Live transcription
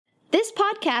This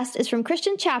podcast is from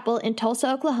Christian Chapel in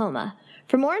Tulsa, Oklahoma.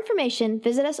 For more information,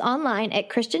 visit us online at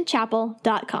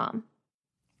christianchapel.com.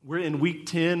 We're in week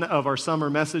 10 of our summer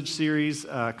message series,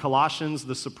 Colossians,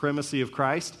 the Supremacy of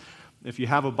Christ. If you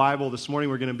have a Bible this morning,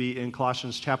 we're going to be in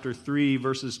Colossians chapter 3,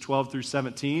 verses 12 through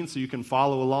 17, so you can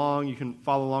follow along. You can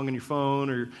follow along on your phone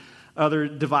or other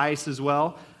device as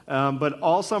well. But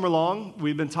all summer long,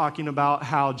 we've been talking about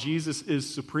how Jesus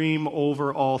is supreme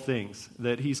over all things,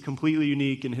 that he's completely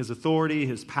unique in his authority,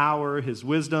 his power, his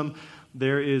wisdom.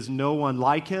 There is no one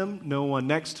like him, no one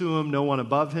next to him, no one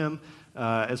above him.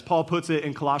 As Paul puts it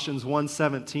in Colossians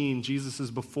 1:17, Jesus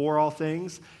is before all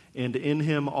things, and in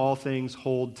him all things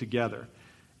hold together.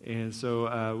 And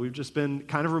so we've just been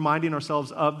kind of reminding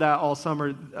ourselves of that all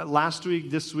summer. Last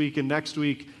week, this week, and next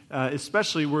week,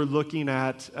 especially, we're looking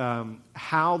at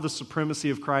how the supremacy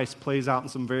of Christ plays out in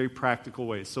some very practical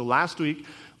ways. So last week,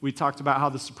 we talked about how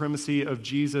the supremacy of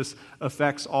Jesus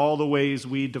affects all the ways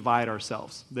we divide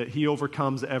ourselves, that he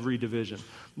overcomes every division.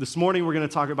 This morning, we're going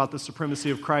to talk about the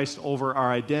supremacy of Christ over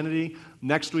our identity.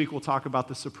 Next week, we'll talk about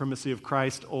the supremacy of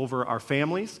Christ over our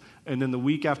families. And then the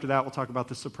week after that, we'll talk about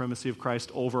the supremacy of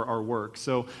Christ over our work.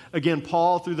 So again,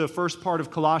 Paul, through the first part of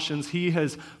Colossians, he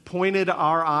has pointed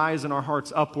our eyes and our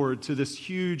hearts upward to this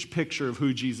huge picture of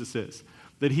who Jesus is.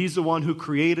 That he's the one who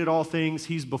created all things,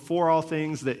 he's before all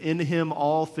things, that in him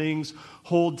all things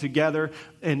hold together.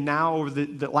 And now over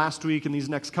the last week and these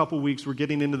next couple weeks, we're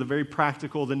getting into the very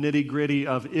practical, the nitty-gritty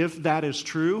of if that is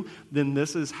true, then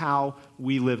this is how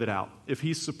we live it out. If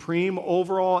he's supreme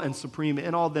over all and supreme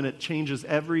in all, then it changes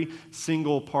every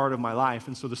single part of my life.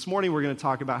 And so this morning we're going to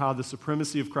talk about how the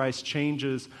supremacy of Christ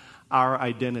changes our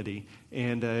identity.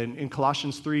 And in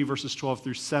Colossians 3, verses 12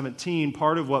 through 17,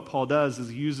 part of what Paul does is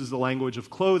he uses the language of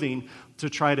clothing to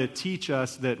try to teach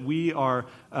us that we are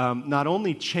not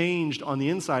only changed on the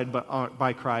inside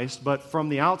by Christ, but from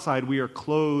the outside we are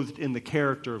clothed in the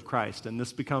character of Christ. And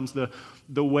this becomes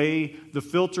the way, the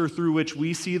filter through which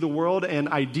we see the world, and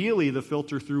ideally the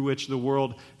filter through which the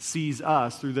world sees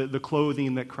us, through the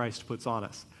clothing that Christ puts on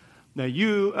us. Now,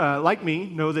 you, like me,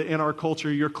 know that in our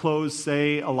culture, your clothes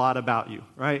say a lot about you,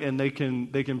 right? And they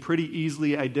can pretty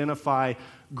easily identify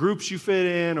groups you fit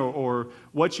in or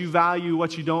what you value,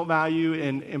 what you don't value,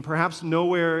 and perhaps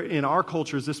nowhere in our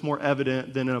culture is this more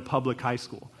evident than in a public high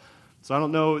school. So I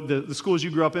don't know the schools you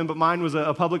grew up in, but mine was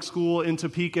a public school in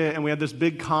Topeka, and we had this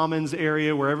big commons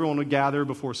area where everyone would gather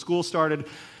before school started.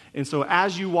 And so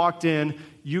as you walked in,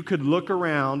 you could look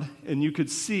around and you could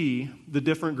see the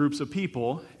different groups of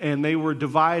people, and they were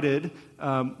divided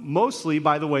mostly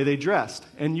by the way they dressed.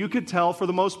 And you could tell, for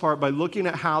the most part, by looking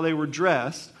at how they were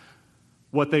dressed,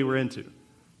 what they were into.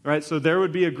 Right? So there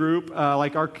would be a group,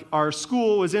 like our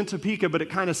school was in Topeka, but it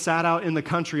kind of sat out in the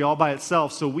country all by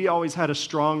itself, so we always had a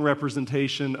strong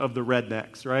representation of the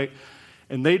rednecks, right?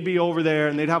 And they'd be over there,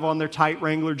 and they'd have on their tight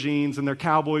Wrangler jeans and their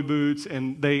cowboy boots,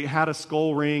 and they had a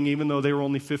skull ring, even though they were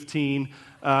only 15,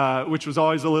 which was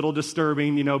always a little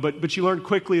disturbing, you know. But you learned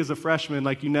quickly as a freshman,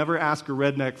 like, you never ask a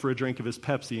redneck for a drink of his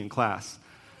Pepsi in class,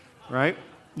 right?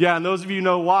 Yeah, and those of you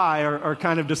know why are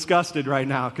kind of disgusted right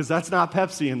now, because that's not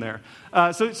Pepsi in there.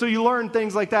 So you learn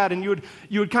things like that, and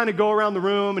you would kind of go around the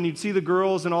room, and you'd see the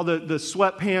girls and all the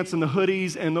sweatpants and the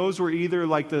hoodies, and those were either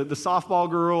like the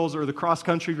softball girls or the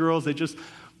cross-country girls. They just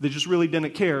really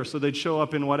didn't care, so they'd show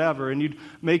up in whatever, and you'd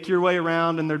make your way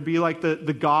around, and there'd be like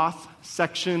the goth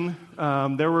section.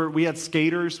 We had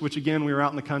skaters, which again, we were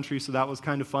out in the country, so that was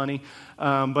kind of funny.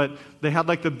 But they had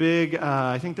like the big,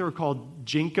 I think they were called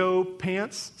Jinko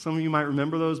pants. Some of you might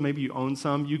remember those. Maybe you own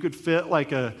some. You could fit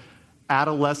like a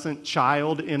adolescent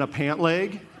child in a pant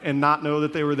leg and not know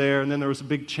that they were there. And then there was a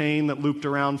big chain that looped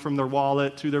around from their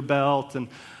wallet to their belt. And,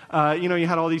 you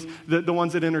had all these, the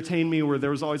ones that entertained me were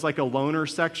there was always like a loner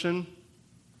section,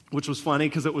 which was funny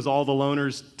because it was all the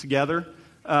loners together.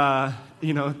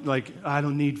 Like, I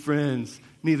don't need friends.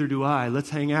 Neither do I. Let's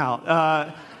hang out.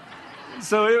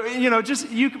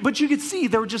 But you could see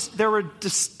there were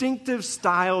distinctive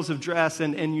styles of dress,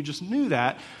 and you just knew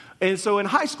that. And so in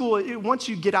high school, once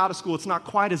you get out of school, it's not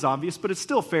quite as obvious, but it's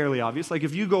still fairly obvious. Like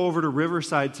if you go over to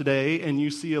Riverside today and you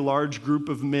see a large group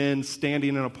of men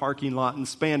standing in a parking lot in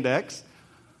spandex,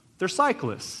 they're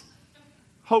cyclists,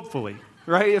 hopefully,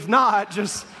 right? If not,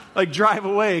 just like drive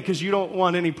away because you don't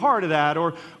want any part of that.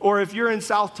 Or if you're in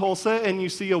South Tulsa and you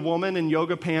see a woman in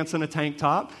yoga pants and a tank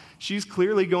top, she's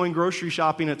clearly going grocery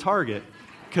shopping at Target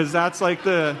because that's like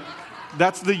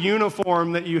that's the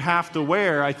uniform that you have to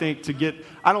wear, I think, to get.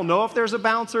 I don't know if there's a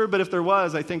bouncer, but if there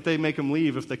was, I think they make them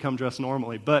leave if they come dressed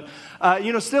normally. But,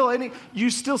 you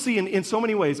still see in so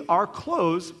many ways, our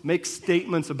clothes make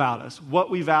statements about us, what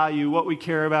we value, what we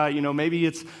care about. Maybe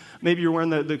it's Maybe you're wearing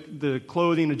the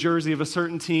clothing, a jersey of a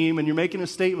certain team, and you're making a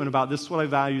statement about this is what I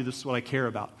value, this is what I care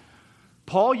about.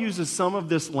 Paul uses some of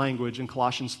this language in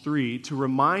Colossians 3 to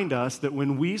remind us that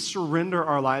when we surrender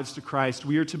our lives to Christ,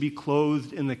 we are to be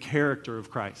clothed in the character of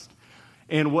Christ.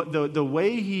 And what the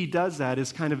way he does that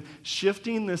is kind of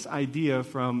shifting this idea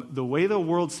from the way the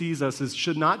world sees us is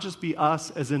should not just be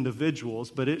us as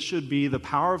individuals, but it should be the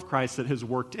power of Christ that has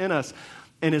worked in us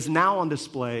and is now on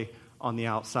display on the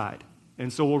outside.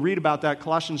 And so we'll read about that,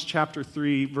 Colossians chapter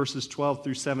 3, verses 12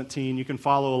 through 17. You can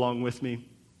follow along with me.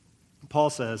 Paul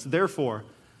says, "Therefore,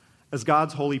 as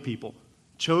God's holy people,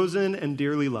 chosen and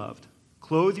dearly loved,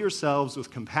 clothe yourselves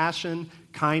with compassion,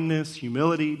 kindness,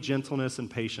 humility, gentleness, and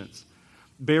patience.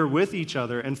 Bear with each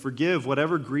other and forgive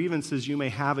whatever grievances you may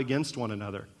have against one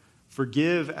another.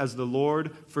 Forgive as the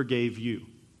Lord forgave you.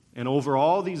 And over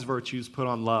all these virtues put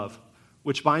on love,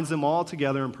 which binds them all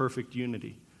together in perfect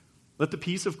unity. Let the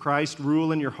peace of Christ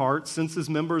rule in your hearts, since as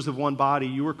members of one body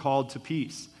you were called to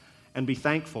peace, and be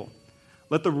thankful.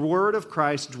 Let the word of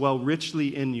Christ dwell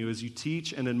richly in you as you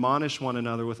teach and admonish one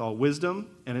another with all wisdom,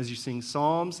 and as you sing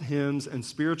psalms, hymns, and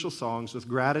spiritual songs with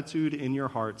gratitude in your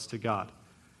hearts to God.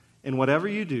 And whatever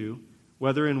you do,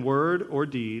 whether in word or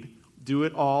deed, do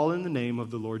it all in the name of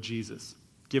the Lord Jesus,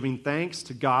 giving thanks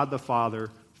to God the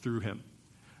Father through him."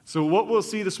 So what we'll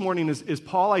see this morning is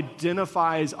Paul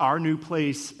identifies our new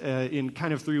place in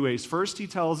kind of three ways. First, he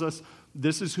tells us,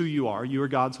 this is who you are. You are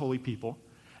God's holy people.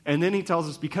 And then he tells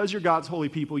us, because you're God's holy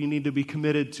people, you need to be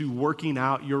committed to working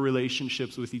out your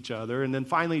relationships with each other. And then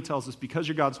finally he tells us, because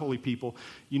you're God's holy people,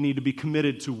 you need to be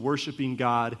committed to worshiping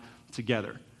God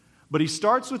together. But he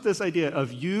starts with this idea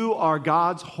of you are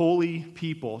God's holy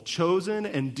people, chosen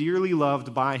and dearly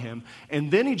loved by him. And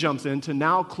then he jumps into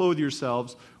now clothe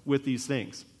yourselves with these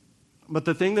things. But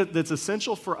the thing that's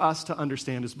essential for us to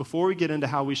understand is before we get into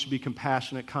how we should be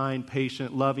compassionate, kind,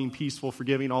 patient, loving, peaceful,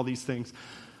 forgiving, all these things,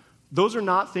 those are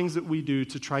not things that we do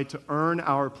to try to earn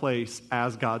our place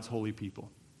as God's holy people.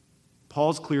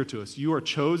 Paul's clear to us. You are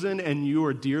chosen and you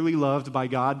are dearly loved by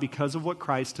God because of what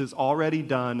Christ has already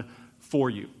done for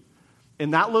you.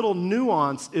 And that little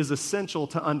nuance is essential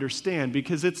to understand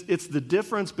because it's the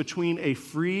difference between a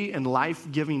free and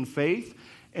life-giving faith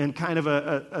and kind of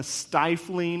a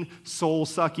stifling,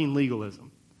 soul-sucking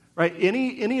legalism. Right?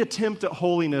 Any attempt at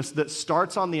holiness that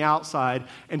starts on the outside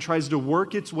and tries to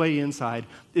work its way inside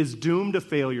is doomed to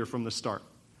failure from the start.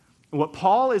 And what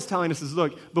Paul is telling us is,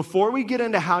 look, before we get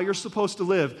into how you're supposed to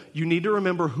live, you need to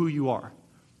remember who you are.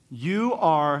 You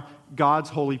are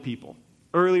God's holy people.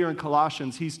 Earlier in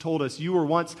Colossians, he's told us you were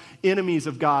once enemies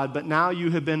of God, but now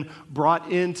you have been brought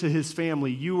into his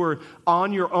family. You were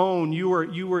on your own. You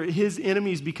were his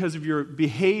enemies because of your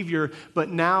behavior, but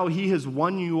now he has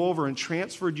won you over and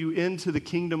transferred you into the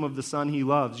kingdom of the Son he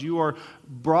loves. You are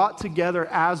brought together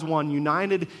as one,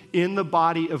 united in the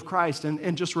body of Christ.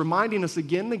 And just reminding us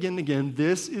again and again and again,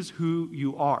 this is who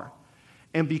you are.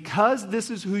 And because this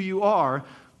is who you are,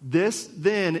 this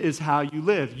then is how you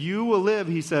live. You will live,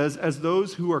 he says, as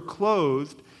those who are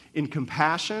clothed in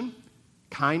compassion,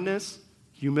 kindness,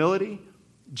 humility,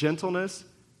 gentleness,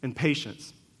 and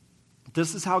patience.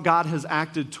 This is how God has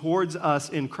acted towards us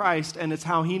in Christ, and it's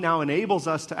how he now enables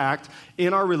us to act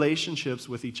in our relationships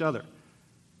with each other.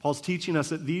 Paul's teaching us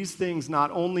that these things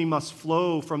not only must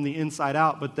flow from the inside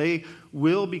out, but they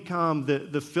will become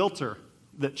the filter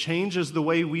that changes the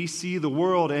way we see the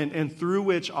world and through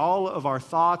which all of our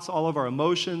thoughts, all of our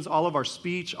emotions, all of our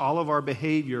speech, all of our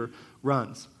behavior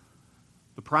runs.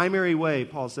 The primary way,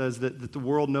 Paul says, that the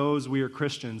world knows we are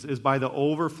Christians is by the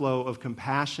overflow of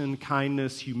compassion,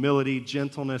 kindness, humility,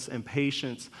 gentleness, and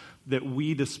patience that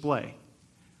we display.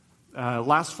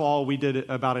 Last fall, we did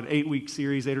about an 8-week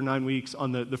series, 8 or 9 weeks,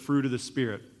 on the fruit of the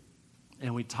Spirit.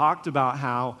 And we talked about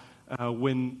how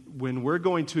when we're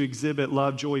going to exhibit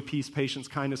love, joy, peace, patience,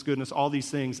 kindness, goodness, all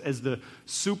these things as the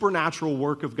supernatural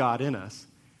work of God in us,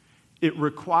 it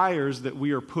requires that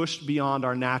we are pushed beyond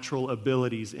our natural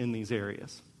abilities in these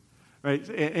areas. Right?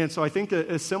 And so I think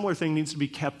a similar thing needs to be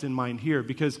kept in mind here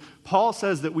because Paul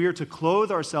says that we are to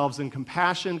clothe ourselves in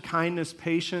compassion, kindness,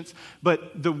 patience,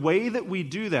 but the way that we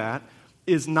do that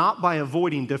is not by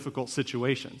avoiding difficult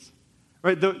situations.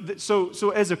 Right?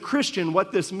 So as a Christian,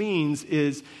 what this means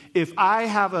is if I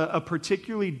have a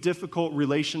particularly difficult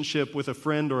relationship with a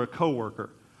friend or a coworker,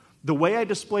 the way I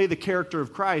display the character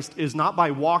of Christ is not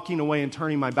by walking away and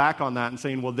turning my back on that and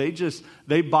saying, well,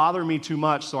 they bother me too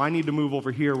much, so I need to move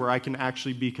over here where I can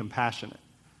actually be compassionate.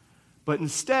 But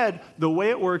instead, the way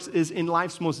it works is in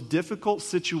life's most difficult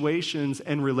situations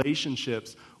and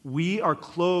relationships, we are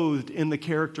clothed in the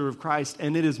character of Christ,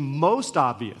 and it is most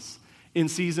obvious in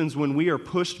seasons when we are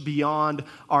pushed beyond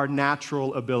our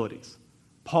natural abilities.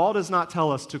 Paul does not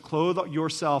tell us to clothe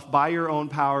yourself by your own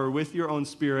power, with your own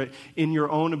spirit, in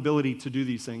your own ability to do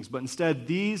these things. But instead,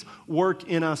 these work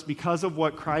in us because of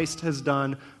what Christ has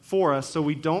done for us, so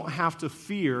we don't have to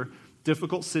fear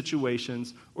difficult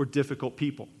situations or difficult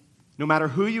people. No matter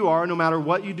who you are, no matter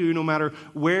what you do, no matter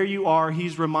where you are,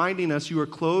 he's reminding us you are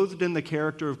clothed in the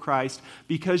character of Christ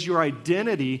because your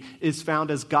identity is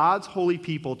found as God's holy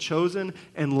people, chosen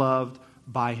and loved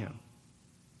by him.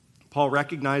 Paul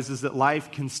recognizes that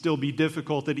life can still be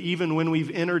difficult, that even when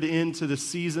we've entered into the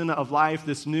season of life,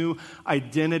 this new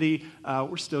identity,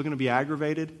 we're still going to be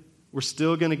aggravated. We're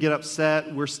still going to get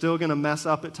upset. We're still going to mess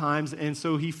up at times. And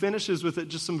so he finishes with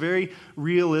just some very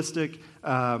realistic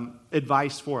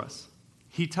advice for us.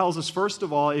 He tells us, first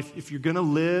of all, if you're going to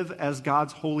live as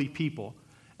God's holy people,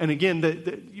 and again,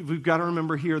 we've got to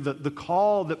remember here that the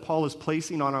call that Paul is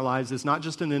placing on our lives is not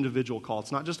just an individual call.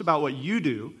 It's not just about what you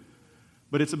do,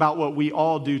 but it's about what we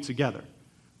all do together.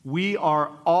 We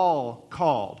are all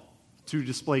called to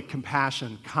display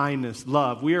compassion, kindness,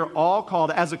 love. We are all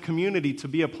called as a community to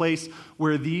be a place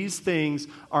where these things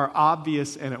are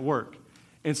obvious and at work.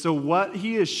 And so what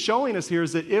he is showing us here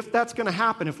is that if that's going to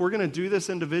happen, if we're going to do this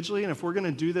individually and if we're going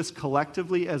to do this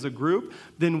collectively as a group,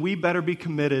 then we better be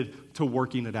committed to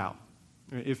working it out.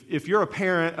 If you're a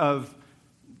parent of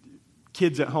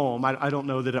kids at home, I don't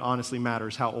know that it honestly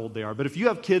matters how old they are, but if you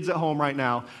have kids at home right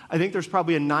now, I think there's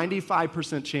probably a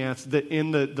 95% chance that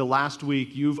in the last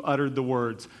week you've uttered the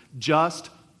words, just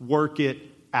work it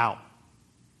out.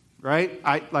 Right?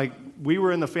 We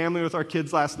were in the family with our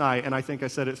kids last night, and I think I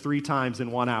said it 3 times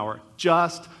in 1 hour.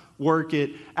 Just work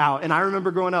it out. And I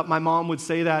remember growing up, my mom would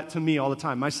say that to me all the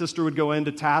time. My sister would go in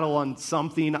to tattle on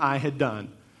something I had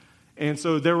done. And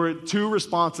so there were 2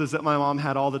 responses that my mom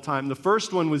had all the time. The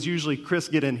first one was usually, Chris,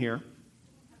 get in here.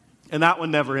 And that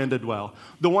one never ended well.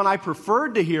 The one I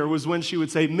preferred to hear was when she would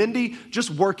say, Mindy,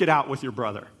 just work it out with your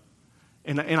brother.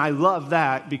 And I love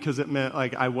that because it meant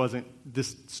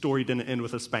this story didn't end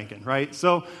with a spanking, right?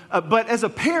 So, but as a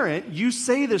parent, you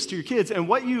say this to your kids, and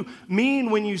what you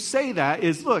mean when you say that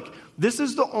is, look, this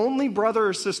is the only brother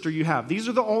or sister you have. These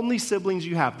are the only siblings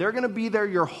you have. They're going to be there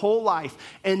your whole life,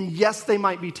 and yes, they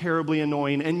might be terribly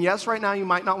annoying, and yes, right now you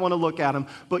might not want to look at them,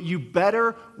 but you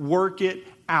better work it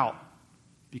out.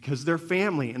 Because they're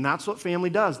family, and that's what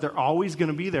family does. They're always going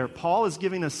to be there. Paul is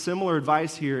giving us similar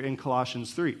advice here in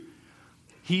Colossians 3.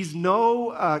 He's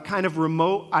no kind of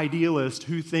remote idealist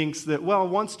who thinks that, well,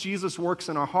 once Jesus works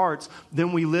in our hearts,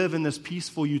 then we live in this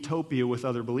peaceful utopia with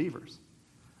other believers.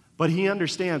 But he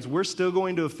understands we're still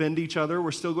going to offend each other.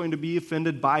 We're still going to be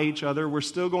offended by each other. We're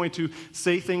still going to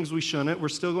say things we shouldn't. We're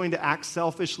still going to act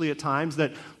selfishly at times,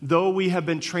 that though we have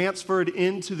been transferred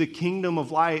into the kingdom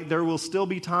of light, there will still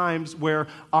be times where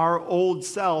our old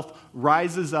self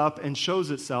rises up and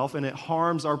shows itself, and it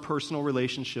harms our personal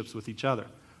relationships with each other.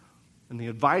 And the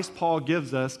advice Paul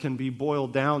gives us can be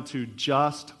boiled down to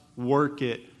just work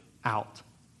it out.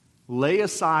 Lay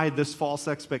aside this false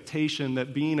expectation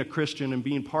that being a Christian and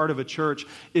being part of a church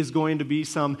is going to be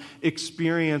some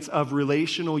experience of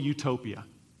relational utopia.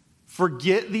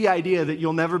 Forget the idea that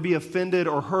you'll never be offended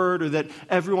or hurt or that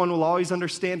everyone will always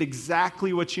understand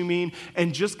exactly what you mean,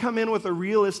 and just come in with a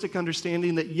realistic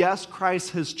understanding that, yes,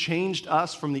 Christ has changed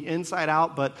us from the inside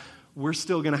out, but we're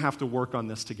still going to have to work on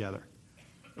this together.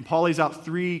 And Paul lays out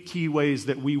 3 key ways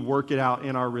that we work it out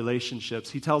in our relationships.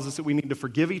 He tells us that we need to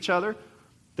forgive each other,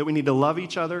 that we need to love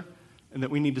each other, and that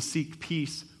we need to seek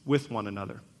peace with one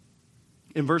another.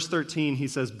 In verse 13, he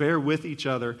says, bear with each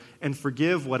other and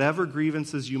forgive whatever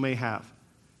grievances you may have.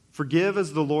 Forgive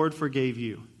as the Lord forgave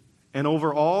you. And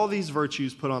over all these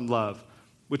virtues put on love,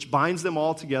 which binds them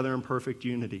all together in perfect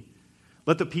unity.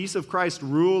 Let the peace of Christ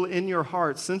rule in your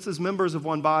hearts, since as members of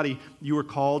one body you are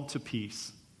called to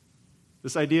peace.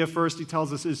 This idea, first, he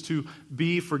tells us, is to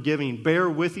be forgiving. Bear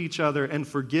with each other and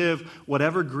forgive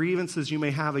whatever grievances you may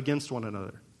have against one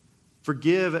another.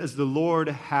 Forgive as the Lord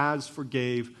has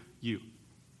forgave you.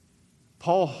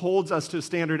 Paul holds us to a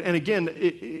standard. And again,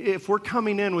 if we're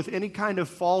coming in with any kind of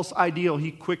false ideal,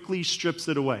 he quickly strips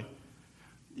it away.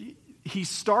 He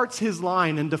starts his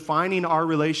line in defining our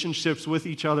relationships with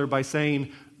each other by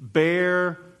saying,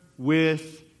 bear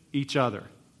with each other.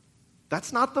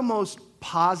 That's not the most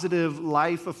positive,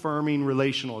 life-affirming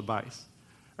relational advice.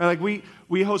 We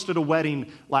hosted a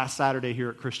wedding last Saturday here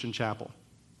at Christian Chapel.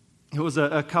 It was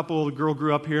a couple, the girl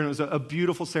grew up here, and it was a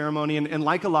beautiful ceremony. And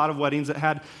like a lot of weddings, it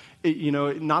had,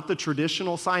 not the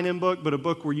traditional sign-in book, but a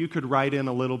book where you could write in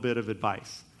a little bit of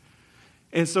advice.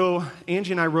 And so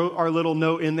Angie and I wrote our little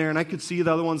note in there, and I could see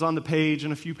the other ones on the page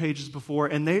and a few pages before,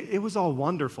 and it was all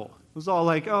wonderful. It was all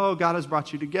like, oh, God has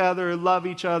brought you together, love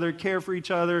each other, care for each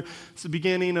other. It's the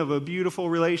beginning of a beautiful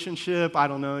relationship. I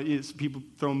don't know, people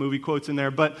throw movie quotes in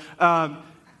there, but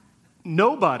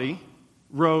nobody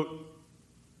wrote,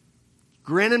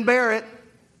 grin and bear it,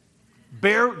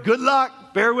 good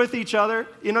luck, bear with each other.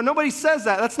 Nobody says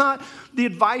that. That's not the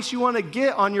advice you want to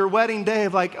get on your wedding day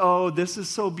of like, oh, this is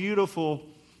so beautiful,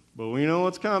 but we know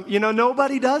what's coming.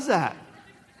 Nobody does that.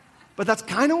 But that's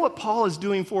kind of what Paul is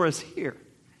doing for us here.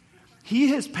 He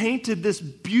has painted this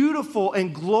beautiful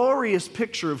and glorious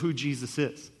picture of who Jesus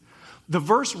is. The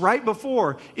verse right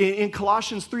before, in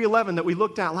Colossians 3:11 that we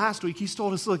looked at last week, he's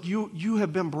told us, look, you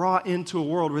have been brought into a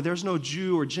world where there's no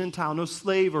Jew or Gentile, no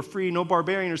slave or free, no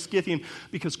barbarian or Scythian,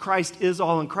 because Christ is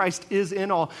all and Christ is in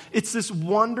all. It's this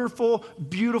wonderful,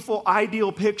 beautiful,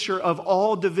 ideal picture of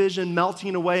all division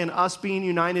melting away and us being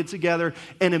united together.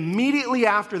 And immediately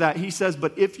after that, he says,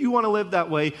 but if you want to live that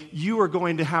way, you are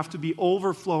going to have to be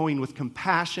overflowing with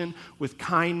compassion, with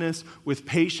kindness, with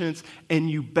patience, and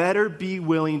you better be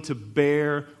willing to bear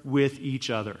with each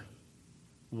other.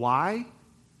 Why?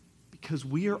 Because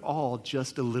we are all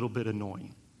just a little bit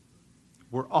annoying.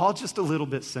 We're all just a little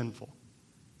bit sinful.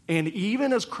 And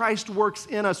even as Christ works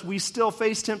in us, we still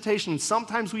face temptation.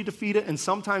 Sometimes we defeat it and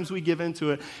sometimes we give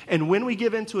into it. And when we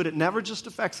give into it, it never just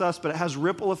affects us, but it has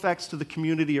ripple effects to the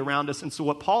community around us. And so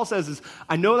what Paul says is,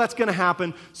 I know that's going to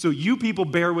happen, so you people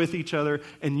bear with each other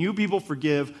and you people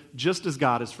forgive just as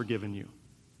God has forgiven you.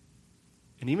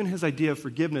 And even his idea of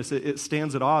forgiveness, it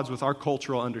stands at odds with our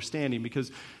cultural understanding,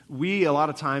 because we, a lot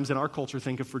of times in our culture,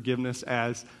 think of forgiveness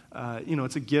as,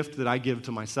 it's a gift that I give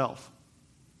to myself.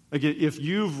 Like, if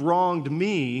you've wronged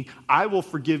me, I will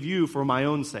forgive you for my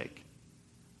own sake.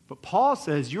 But Paul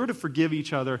says you're to forgive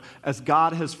each other as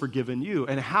God has forgiven you.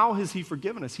 And how has he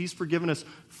forgiven us? He's forgiven us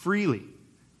freely.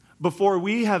 Before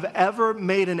we have ever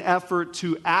made an effort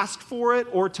to ask for it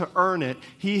or to earn it,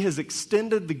 he has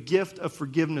extended the gift of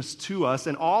forgiveness to us,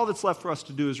 and all that's left for us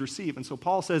to do is receive. And so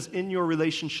Paul says, in your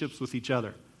relationships with each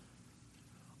other,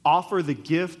 offer the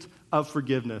gift of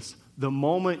forgiveness the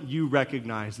moment you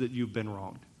recognize that you've been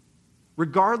wronged.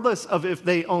 Regardless of if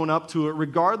they own up to it,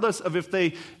 regardless of if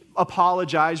they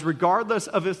apologize, regardless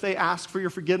of if they ask for your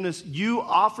forgiveness, you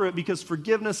offer it, because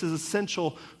forgiveness is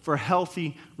essential for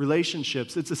healthy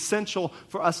relationships. It's essential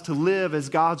for us to live as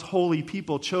God's holy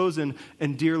people, chosen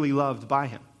and dearly loved by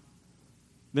him.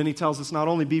 Then he tells us not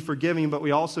only be forgiving, but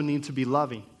we also need to be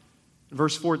loving. In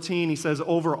verse 14, he says,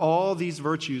 over all these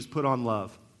virtues put on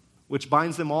love, which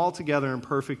binds them all together in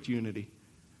perfect unity.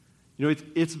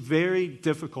 It's very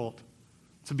difficult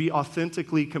to be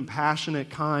authentically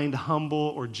compassionate, kind,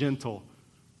 humble, or gentle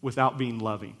without being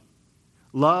loving.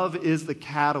 Love is the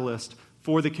catalyst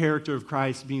for the character of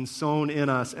Christ being sown in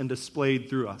us and displayed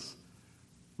through us.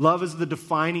 Love is the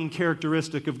defining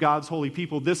characteristic of God's holy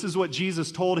people. This is what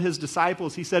Jesus told his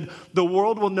disciples. He said, the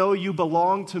world will know you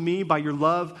belong to me by your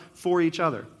love for each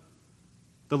other.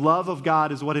 The love of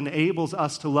God is what enables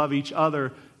us to love each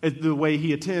other the way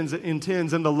he intends.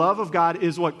 And the love of God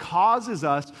is what causes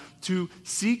us to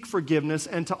seek forgiveness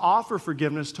and to offer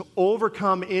forgiveness to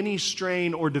overcome any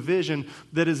strain or division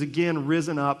that is again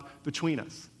risen up between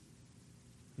us.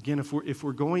 Again, if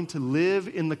we're going to live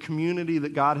in the community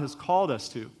that God has called us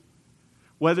to,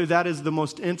 whether that is the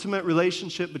most intimate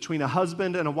relationship between a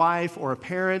husband and a wife, or a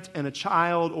parent and a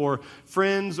child, or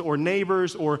friends or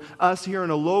neighbors, or us here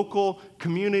in a local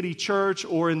community church,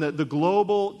 or in the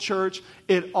global church,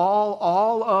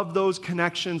 all of those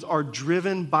connections are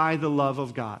driven by the love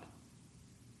of God.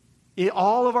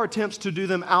 All of our attempts to do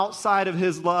them outside of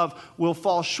his love will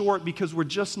fall short, because we're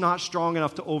just not strong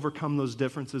enough to overcome those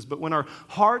differences. But when our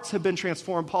hearts have been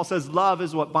transformed, Paul says love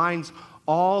is what binds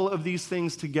all of these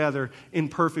things together in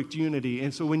perfect unity.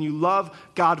 And so when you love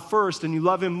God first, and you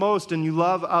love him most, and you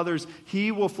love others,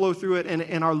 he will flow through it,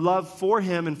 and our love for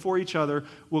him and for each other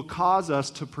will cause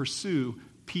us to pursue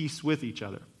peace with each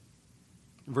other.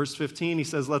 In verse 15, he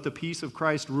says, let the peace of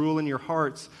Christ rule in your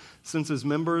hearts, since as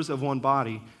members of one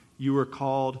body, you are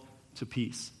called to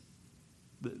peace.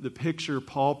 The picture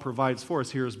Paul provides for us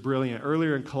here is brilliant.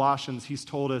 Earlier in Colossians, he's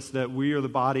told us that we are the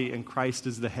body and Christ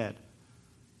is the head,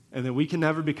 and that we can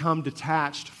never become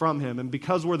detached from him. And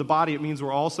because we're the body, it means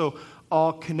we're also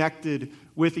all connected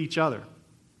with each other.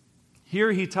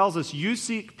 Here he tells us, you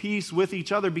seek peace with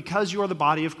each other because you are the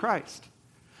body of Christ.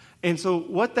 And so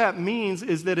what that means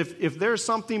is that if there's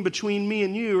something between me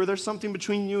and you, or there's something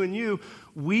between you and you,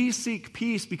 we seek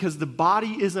peace because the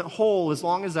body isn't whole as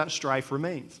long as that strife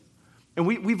remains. And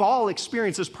we've all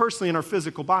experienced this personally in our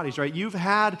physical bodies, right? You've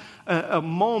had a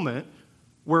moment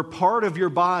where part of your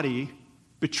body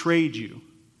betrayed you,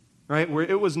 right? Where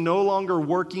it was no longer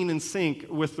working in sync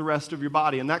with the rest of your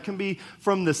body. And that can be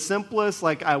from the simplest,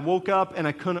 like I woke up and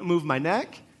I couldn't move my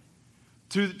neck,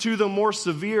 to the more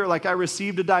severe, like I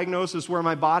received a diagnosis where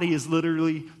my body is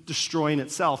literally destroying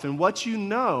itself. And what you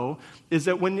know is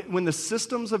that when the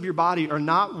systems of your body are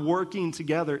not working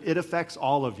together, it affects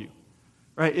all of you,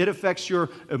 right? It affects your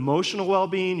emotional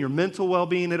well-being, your mental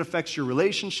well-being. It affects your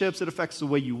relationships. It affects the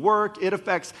way you work. It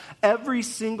affects every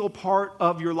single part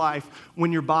of your life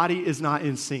when your body is not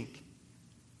in sync.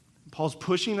 Paul's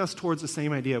pushing us towards the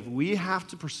same idea of we have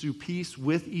to pursue peace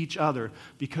with each other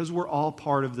because we're all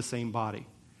part of the same body.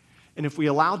 And if we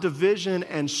allow division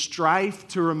and strife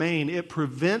to remain, it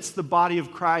prevents the body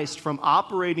of Christ from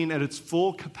operating at its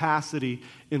full capacity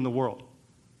in the world.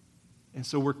 And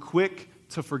so we're quick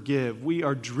to forgive. We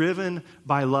are driven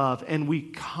by love, and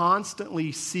we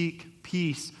constantly seek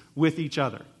peace with each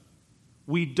other.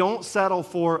 We don't settle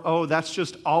for, oh, that's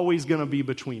just always going to be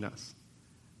between us.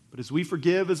 But as we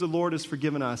forgive as the Lord has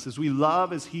forgiven us, as we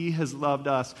love as He has loved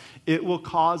us, it will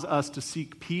cause us to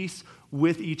seek peace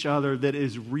with each other that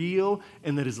is real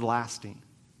and that is lasting.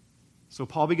 So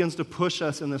Paul begins to push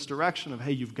us in this direction of,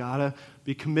 hey, you've got to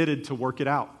be committed to work it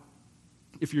out.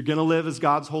 If you're going to live as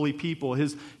God's holy people,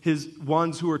 his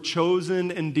ones who are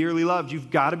chosen and dearly loved,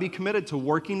 you've got to be committed to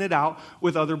working it out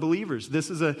with other believers. This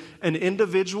is an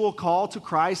individual call to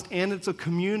Christ, and it's a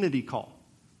community call.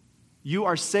 You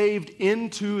are saved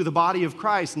into the body of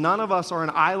Christ. None of us are an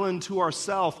island to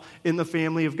ourselves in the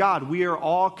family of God. We are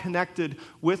all connected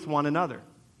with one another.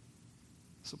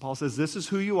 So Paul says, this is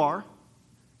who you are.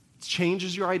 It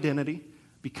changes your identity.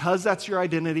 Because that's your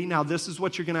identity, now this is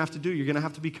what you're going to have to do. You're going to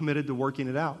have to be committed to working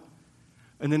it out.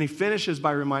 And then he finishes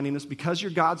by reminding us, because you're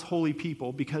God's holy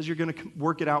people, because you're going to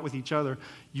work it out with each other,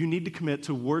 you need to commit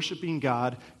to worshiping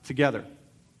God together.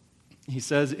 He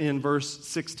says in verse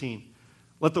 16,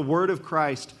 let the word of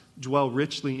Christ dwell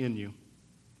richly in you,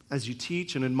 as you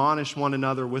teach and admonish one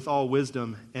another with all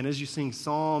wisdom, and as you sing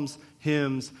psalms,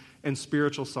 hymns, and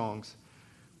spiritual songs,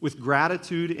 with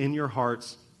gratitude in your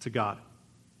hearts to God.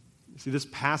 See, this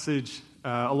passage,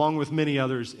 along with many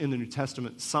others in the New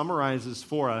Testament, summarizes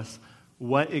for us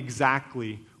what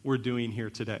exactly we're doing here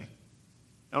today.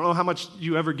 I don't know how much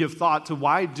you ever give thought to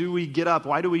why do we get up?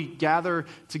 Why do we gather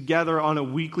together on a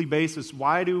weekly basis?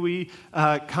 Why do we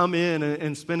come in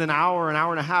and spend an hour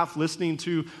and a half listening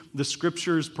to the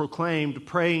scriptures proclaimed,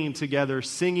 praying together,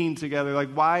 singing together? Like,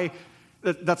 why?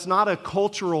 That's not a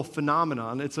cultural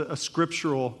phenomenon. It's a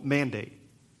scriptural mandate.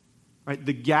 Right?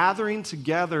 The gathering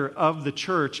together of the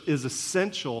church is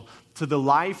essential to the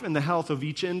life and the health of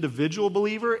each individual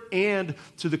believer and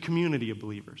to the community of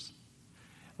believers.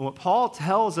 And what Paul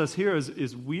tells us here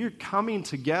is we're coming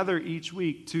together each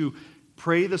week to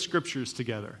pray the scriptures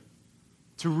together,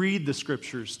 to read the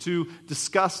scriptures, to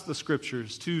discuss the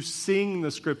scriptures, to sing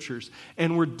the scriptures.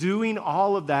 And we're doing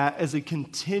all of that as a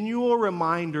continual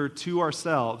reminder to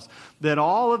ourselves that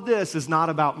all of this is not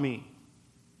about me,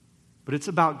 but it's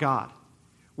about God.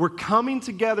 We're coming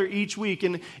together each week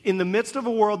in the midst of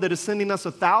a world that is sending us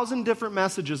 1,000 different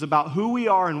messages about who we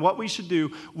are and what we should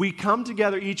do. We come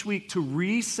together each week to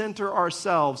recenter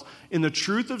ourselves in the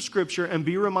truth of Scripture and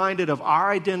be reminded of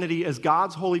our identity as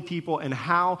God's holy people and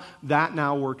how that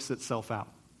now works itself out.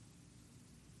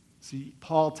 See,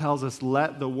 Paul tells us,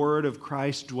 let the word of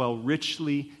Christ dwell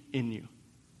richly in you.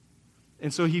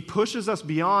 And so he pushes us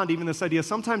beyond even this idea.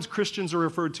 Sometimes Christians are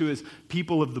referred to as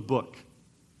people of the book.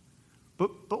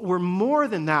 But we're more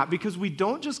than that, because we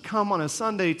don't just come on a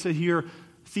Sunday to hear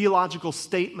theological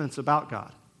statements about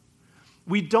God.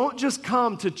 We don't just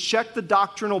come to check the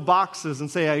doctrinal boxes and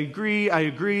say, I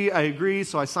agree,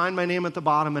 so I sign my name at the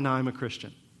bottom and now I'm a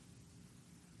Christian.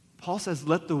 Paul says,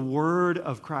 let the word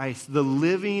of Christ, the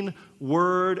living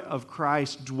word of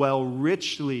Christ, dwell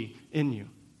richly in you.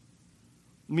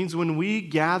 It means when we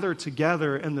gather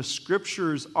together and the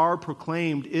scriptures are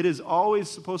proclaimed, it is always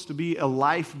supposed to be a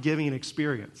life-giving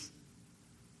experience.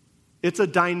 It's a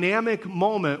dynamic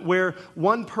moment where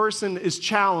one person is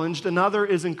challenged, another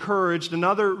is encouraged,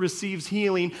 another receives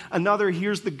healing, another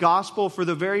hears the gospel for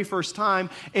the very first time,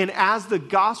 and as the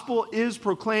gospel is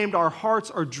proclaimed, our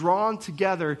hearts are drawn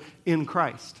together in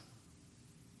Christ.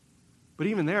 But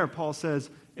even there, Paul says,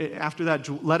 after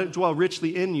that, let it dwell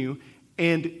richly in you,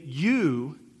 and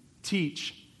you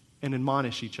teach and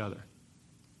admonish each other.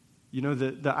 You know,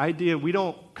 the idea, we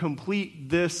don't complete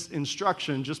this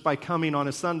instruction just by coming on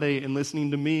a Sunday and listening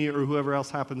to me or whoever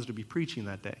else happens to be preaching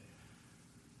that day.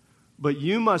 But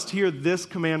you must hear this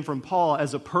command from Paul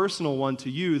as a personal one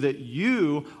to you, that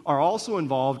you are also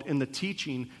involved in the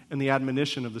teaching and the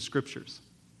admonition of the scriptures.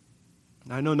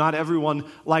 I know not everyone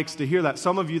likes to hear that.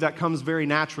 Some of you, that comes very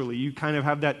naturally. You kind of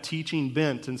have that teaching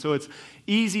bent. And so it's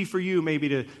easy for you maybe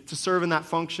to serve in that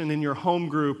function in your home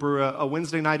group or a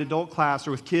Wednesday night adult class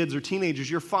or with kids or teenagers.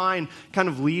 You're fine kind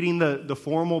of leading the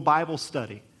formal Bible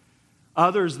study.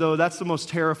 Others, though, that's the most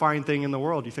terrifying thing in the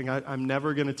world. You think, I'm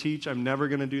never going to teach. I'm never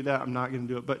going to do that. I'm not going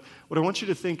to do it. But what I want you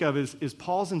to think of is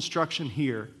Paul's instruction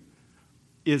here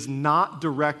is not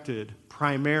directed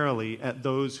primarily at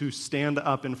those who stand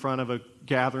up in front of a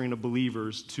gathering of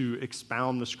believers to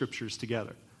expound the scriptures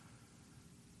together.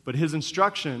 But his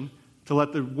instruction to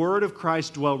let the word of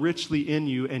Christ dwell richly in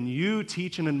you and you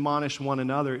teach and admonish one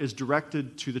another is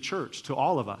directed to the church, to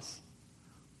all of us.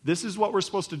 This is what we're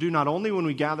supposed to do not only when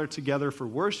we gather together for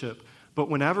worship, but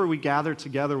whenever we gather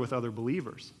together with other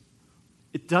believers.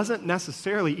 It doesn't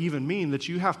necessarily even mean that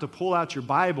you have to pull out your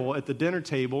Bible at the dinner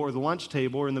table or the lunch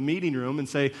table or in the meeting room and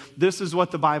say, this is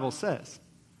what the Bible says.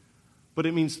 But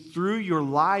it means through your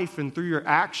life and through your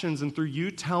actions and through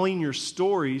you telling your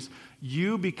stories,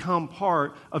 you become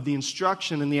part of the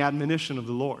instruction and the admonition of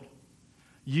the Lord.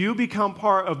 You become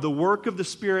part of the work of the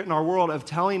Spirit in our world of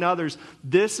telling others,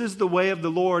 this is the way of the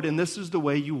Lord and this is the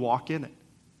way you walk in it.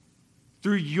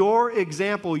 Through your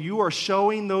example, you are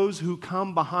showing those who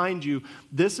come behind you,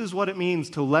 this is what it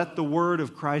means to let the word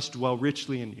of Christ dwell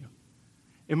richly in you.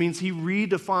 It means he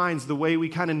redefines the way we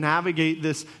kind of navigate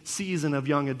this season of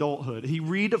young adulthood. He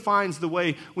redefines the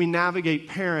way we navigate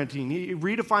parenting. He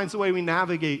redefines the way we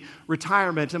navigate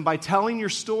retirement. And by telling your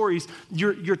stories,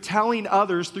 you're telling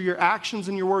others through your actions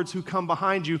and your words who come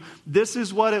behind you, this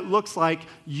is what it looks like.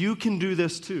 You can do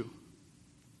this too.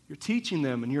 You're teaching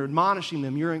them and you're admonishing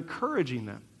them. You're encouraging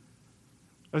them.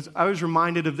 I was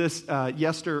reminded of this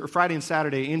Friday and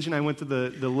Saturday. Angie and I went to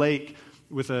the lake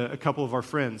with a couple of our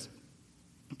friends.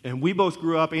 And we both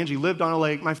grew up. Angie lived on a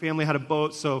lake. My family had a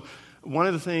boat. So one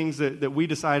of the things that we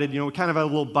decided, we kind of had a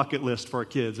little bucket list for our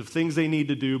kids of things they need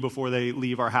to do before they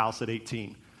leave our house at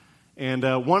 18.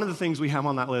 And one of the things we have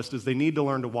on that list is they need to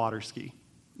learn to water ski.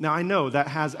 Now, I know that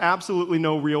has absolutely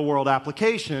no real-world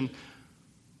application,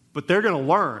 but they're going to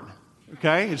learn,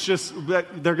 okay? It's just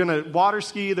that they're going to water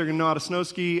ski, they're going to know how to snow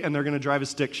ski, and they're going to drive a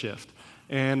stick shift.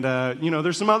 And,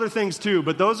 there's some other things too,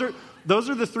 but those are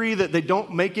the three that they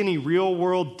don't make any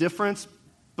real-world difference,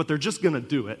 but they're just going to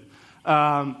do it.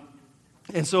 And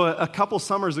so a couple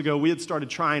summers ago, we had started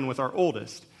trying with our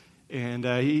oldest, and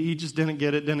he just didn't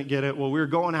get it. Well, we were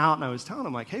going out, and I was telling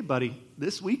him, like, hey, buddy,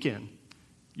 this weekend,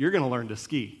 you're going to learn to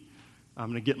ski. I'm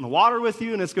going to get in the water with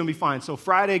you, and it's going to be fine. So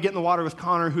Friday, I get in the water with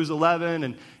Connor, who's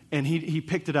 11, and he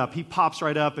picked it up. He pops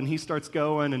right up, and he starts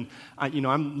going, and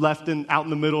I'm left out in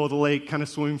the middle of the lake kind of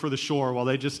swimming for the shore while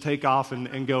they just take off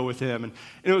and go with him. And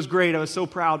it was great. I was so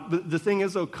proud. But the thing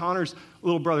is, though, Connor's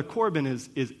little brother Corbin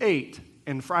is 8,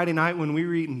 and Friday night when we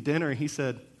were eating dinner, he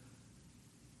said,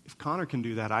 if Connor can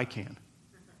do that, I can.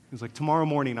 He was like, tomorrow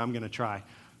morning, I'm going to try.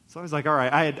 So I was like, all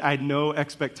right, I had no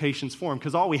expectations for him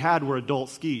because all we had were adult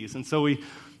skis. And so we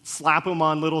slap him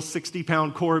on little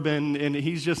 60-pound Corbin, and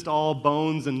he's just all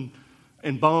bones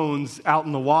and bones out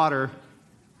in the water.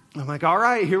 I'm like, all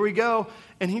right, here we go.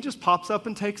 And he just pops up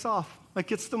and takes off.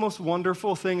 Like, it's the most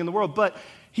wonderful thing in the world. But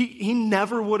he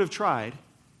never would have tried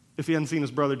if he hadn't seen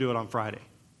his brother do it on Friday.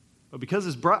 But because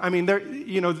his brother,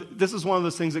 this is one of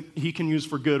those things that he can use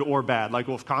for good or bad. Like,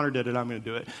 well, if Connor did it, I'm going to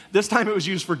do it. This time it was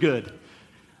used for good.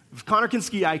 If Connor can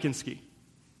ski, I can ski.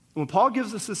 When Paul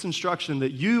gives us this instruction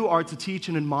that you are to teach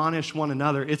and admonish one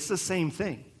another, it's the same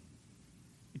thing.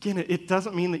 Again, it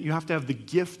doesn't mean that you have to have the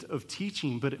gift of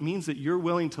teaching, but it means that you're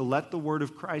willing to let the word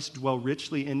of Christ dwell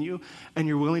richly in you, and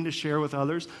you're willing to share with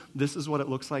others, this is what it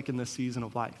looks like in this season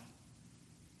of life.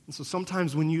 And so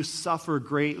sometimes when you suffer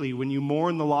greatly, when you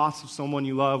mourn the loss of someone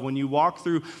you love, when you walk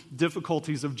through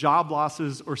difficulties of job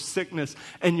losses or sickness,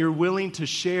 and you're willing to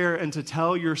share and to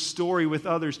tell your story with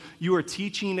others, you are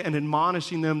teaching and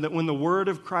admonishing them that when the word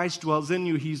of Christ dwells in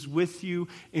you, he's with you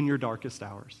in your darkest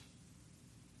hours.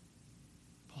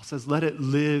 Paul says, let it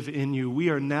live in you. We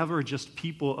are never just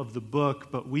people of the book,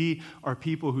 but we are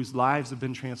people whose lives have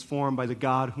been transformed by the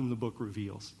God whom the book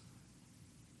reveals.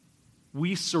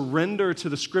 We surrender to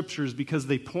the scriptures because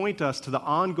they point us to the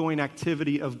ongoing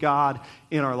activity of God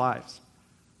in our lives.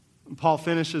 And Paul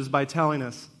finishes by telling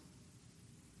us,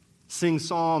 sing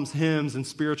psalms, hymns, and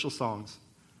spiritual songs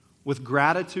with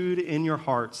gratitude in your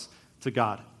hearts to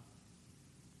God.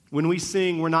 When we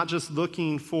sing, we're not just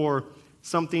looking for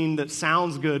something that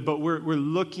sounds good, but we're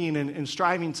looking and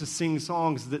striving to sing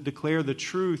songs that declare the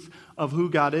truth of who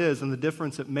God is and the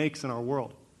difference it makes in our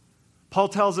world. Paul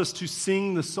tells us to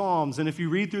sing the Psalms, and if you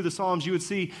read through the Psalms, you would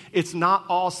see it's not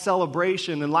all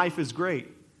celebration and life is great.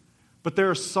 But there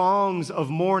are songs of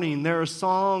mourning. There are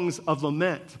songs of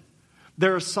lament.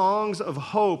 There are songs of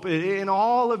hope. In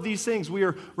all of these things, we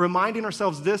are reminding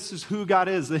ourselves this is who God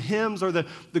is. The hymns are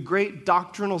the great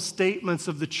doctrinal statements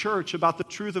of the church about the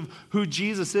truth of who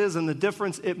Jesus is and the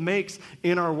difference it makes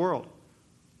in our world.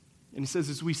 And he says,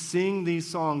 as we sing these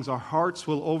songs, our hearts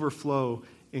will overflow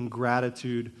in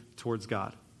gratitude towards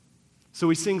God. So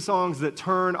we sing songs that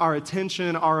turn our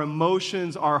attention, our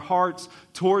emotions, our hearts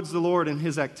towards the Lord and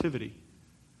his activity.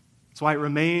 That's why it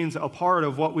remains a part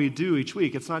of what we do each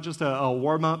week. It's not just a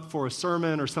warm-up for a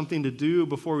sermon or something to do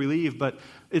before we leave, but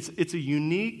it's a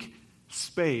unique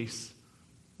space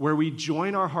where we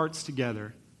join our hearts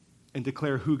together and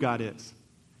declare who God is.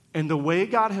 And the way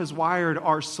God has wired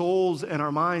our souls and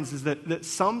our minds is that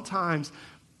sometimes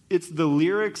it's the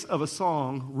lyrics of a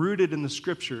song rooted in the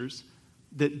Scriptures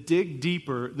that dig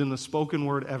deeper than the spoken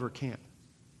word ever can.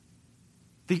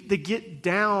 They get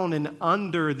down and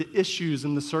under the issues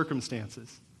and the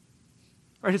circumstances.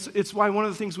 Right? It's why one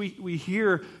of the things we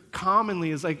hear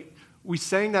commonly is like, we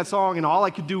sang that song and all I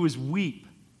could do was weep.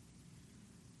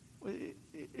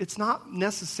 It's not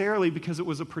necessarily because it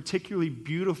was a particularly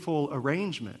beautiful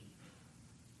arrangement.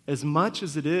 As much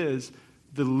as it is,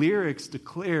 the lyrics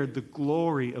declared the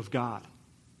glory of God.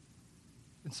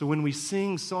 And so when we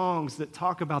sing songs that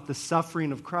talk about the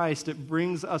suffering of Christ, it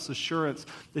brings us assurance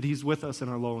that he's with us in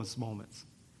our lowest moments.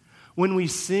 When we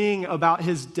sing about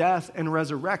his death and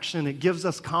resurrection, it gives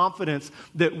us confidence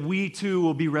that we too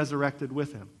will be resurrected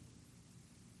with him.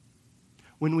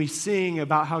 When we sing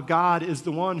about how God is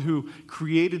the one who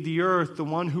created the earth, the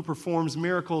one who performs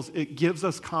miracles, it gives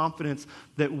us confidence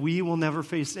that we will never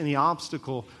face any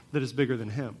obstacle that is bigger than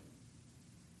him.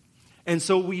 And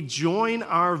so we join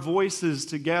our voices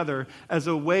together as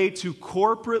a way to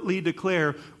corporately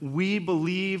declare we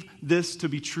believe this to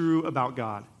be true about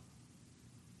God.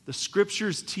 The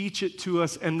Scriptures teach it to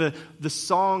us, and the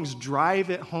songs drive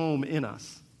it home in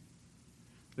us.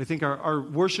 I think our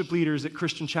worship leaders at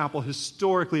Christian Chapel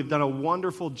historically have done a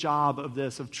wonderful job of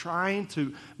this, of trying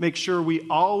to make sure we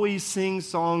always sing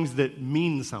songs that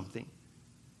mean something.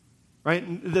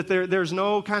 Right? That there's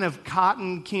no kind of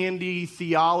cotton candy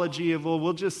theology of, well,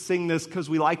 we'll just sing this because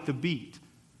we like the beat.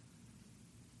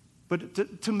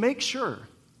 But to make sure,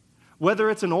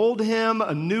 whether it's an old hymn,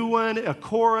 a new one, a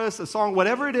chorus, a song,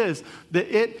 whatever it is,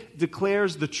 that it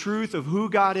declares the truth of who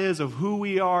God is, of who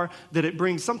we are, that it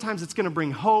brings, sometimes it's going to bring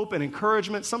hope and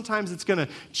encouragement, sometimes it's going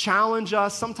to challenge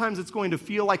us, sometimes it's going to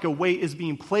feel like a weight is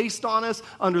being placed on us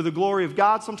under the glory of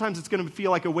God, sometimes it's going to feel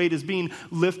like a weight is being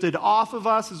lifted off of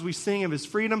us as we sing of his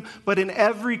freedom, but in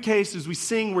every case, as we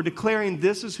sing, we're declaring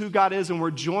this is who God is, and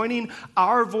we're joining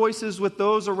our voices with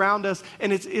those around us,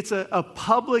 and it's a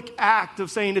public act of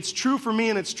saying it's true for me,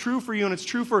 and it's true for you, and it's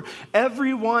true for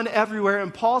everyone everywhere.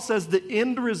 And Paul says the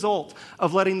end result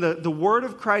of letting the word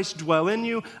of Christ dwell in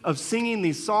you, of singing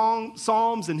these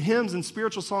psalms and hymns and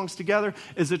spiritual songs together,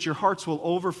 is that your hearts will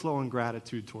overflow in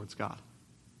gratitude towards God.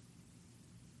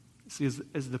 See,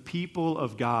 as the people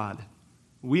of God,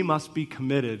 we must be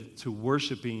committed to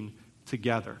worshiping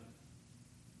together.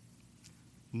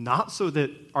 Not so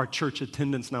that our church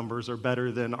attendance numbers are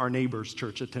better than our neighbor's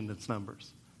church attendance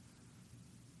numbers.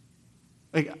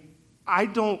 Like, I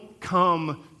don't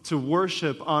come to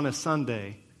worship on a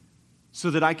Sunday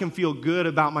so that I can feel good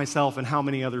about myself and how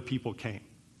many other people came.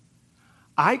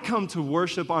 I come to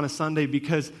worship on a Sunday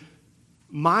because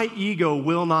my ego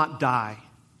will not die.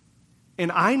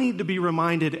 And I need to be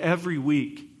reminded every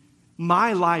week,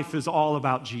 my life is all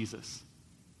about Jesus.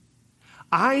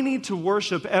 I need to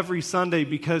worship every Sunday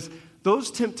because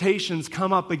those temptations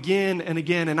come up again and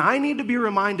again, and I need to be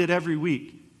reminded every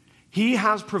week, he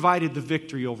has provided the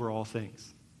victory over all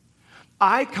things.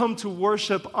 I come to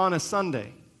worship on a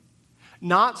Sunday,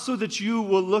 not so that you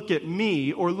will look at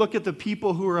me or look at the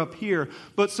people who are up here,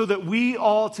 but so that we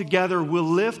all together will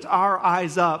lift our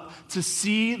eyes up to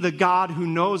see the God who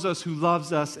knows us, who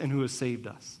loves us, and who has saved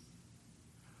us.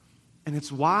 And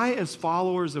it's why, as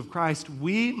followers of Christ,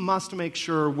 we must make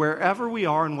sure wherever we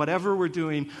are and whatever we're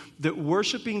doing, that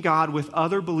worshiping God with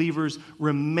other believers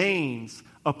remains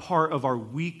a part of our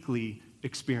weekly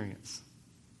experience.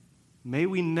 May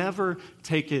we never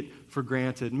take it for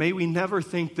granted. May we never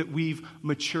think that we've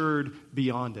matured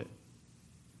beyond it.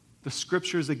 The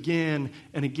Scriptures again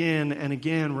and again and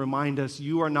again remind us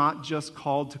you are not just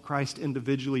called to Christ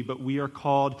individually, but we are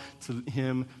called to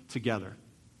him together.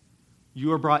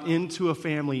 You are brought into a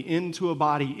family, into a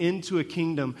body, into a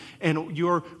kingdom, and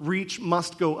your reach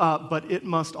must go up, but it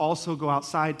must also go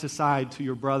outside to side to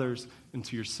your brothers and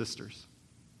to your sisters.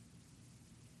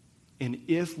 And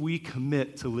if we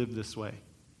commit to live this way,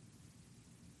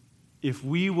 if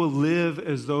we will live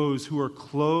as those who are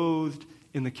clothed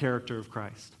in the character of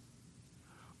Christ,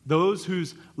 those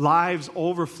whose lives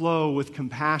overflow with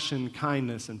compassion,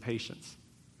 kindness, and patience,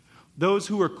 those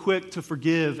who are quick to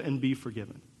forgive and be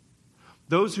forgiven,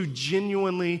 those who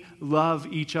genuinely love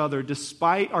each other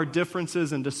despite our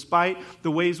differences and despite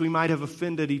the ways we might have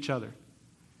offended each other.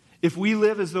 If we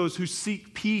live as those who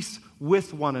seek peace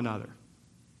with one another,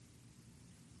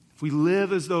 if we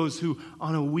live as those who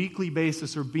on a weekly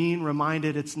basis are being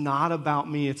reminded it's not about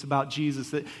me, it's about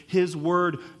Jesus, that his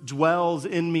word dwells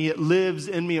in me, it lives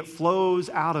in me, it flows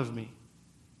out of me,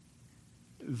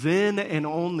 then and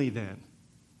only then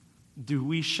do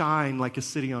we shine like a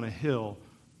city on a hill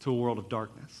to a world of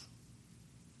darkness.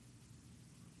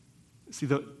 See,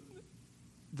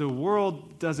 the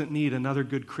world doesn't need another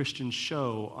good Christian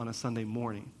show on a Sunday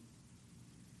morning,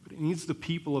 but it needs the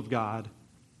people of God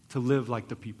to live like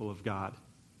the people of God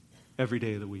every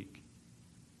day of the week.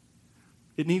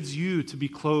 It needs you to be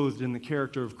clothed in the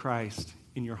character of Christ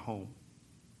in your home,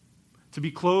 to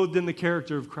be clothed in the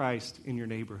character of Christ in your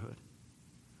neighborhood,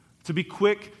 to be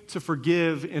quick to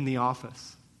forgive in the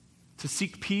office, to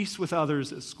seek peace with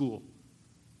others at school.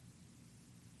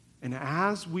 And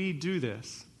as we do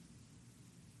this,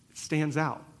 it stands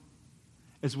out.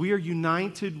 As we are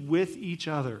united with each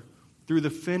other through the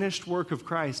finished work of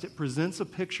Christ, it presents a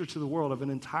picture to the world of an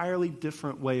entirely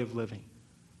different way of living.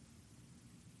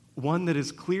 One that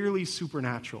is clearly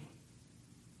supernatural.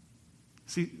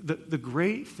 See, the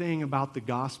great thing about the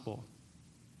gospel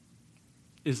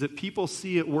is that people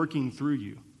see it working through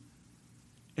you.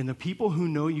 And the people who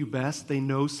know you best, they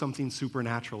know something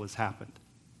supernatural has happened.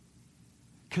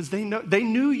 Because they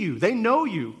knew you. They know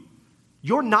you.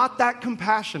 You're not that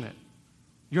compassionate.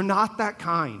 You're not that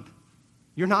kind.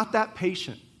 You're not that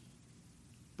patient.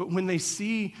 But when they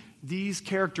see these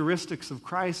characteristics of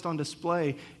Christ on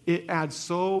display, it adds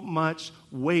so much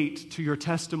weight to your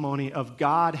testimony of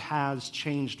God has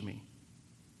changed me.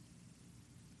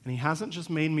 And he hasn't just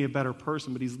made me a better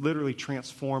person, but he's literally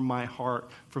transformed my heart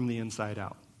from the inside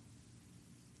out.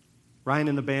 Ryan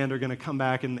and the band are going to come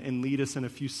back and lead us in a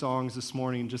few songs this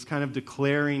morning, just kind of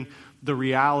declaring the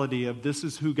reality of this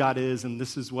is who God is and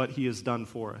this is what he has done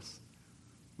for us.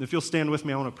 And if you'll stand with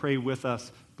me, I want to pray with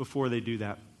us before they do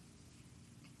that.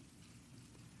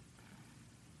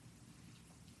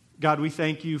 God, we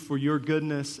thank you for your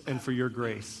goodness and for your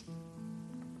grace.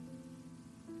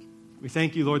 We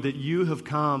thank you, Lord, that you have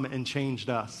come and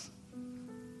changed us.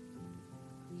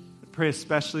 I pray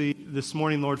especially this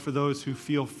morning, Lord, for those who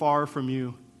feel far from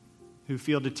you, who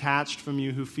feel detached from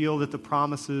you, who feel that the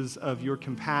promises of your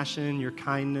compassion, your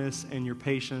kindness, and your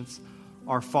patience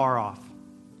are far off.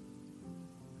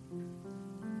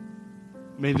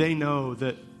 May they know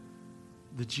that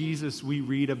the Jesus we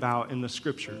read about in the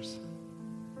Scriptures,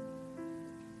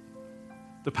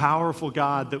 the powerful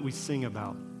God that we sing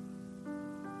about,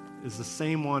 is the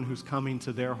same one who's coming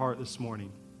to their heart this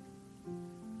morning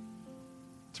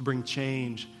to bring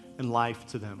change and life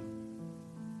to them.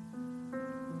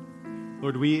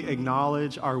 Lord, we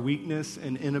acknowledge our weakness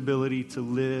and inability to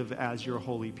live as your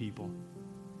holy people.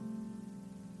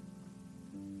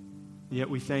 Yet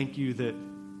we thank you that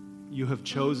you have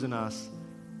chosen us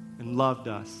and loved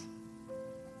us.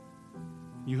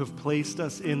 You have placed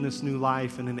us in this new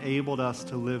life and enabled us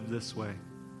to live this way.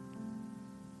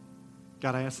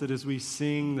 God, I ask that as we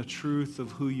sing the truth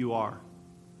of who you are,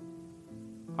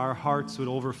 our hearts would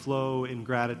overflow in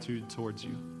gratitude towards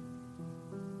you.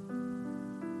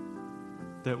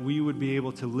 That we would be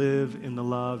able to live in the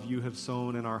love you have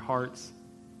sown in our hearts,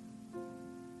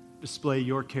 display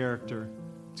your character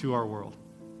to our world.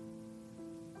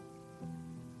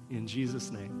 In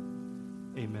Jesus'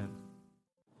 name, amen.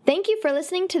 Thank you for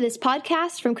listening to this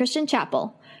podcast from Christian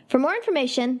Chapel. For more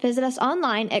information, visit us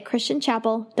online at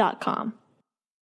christianchapel.com.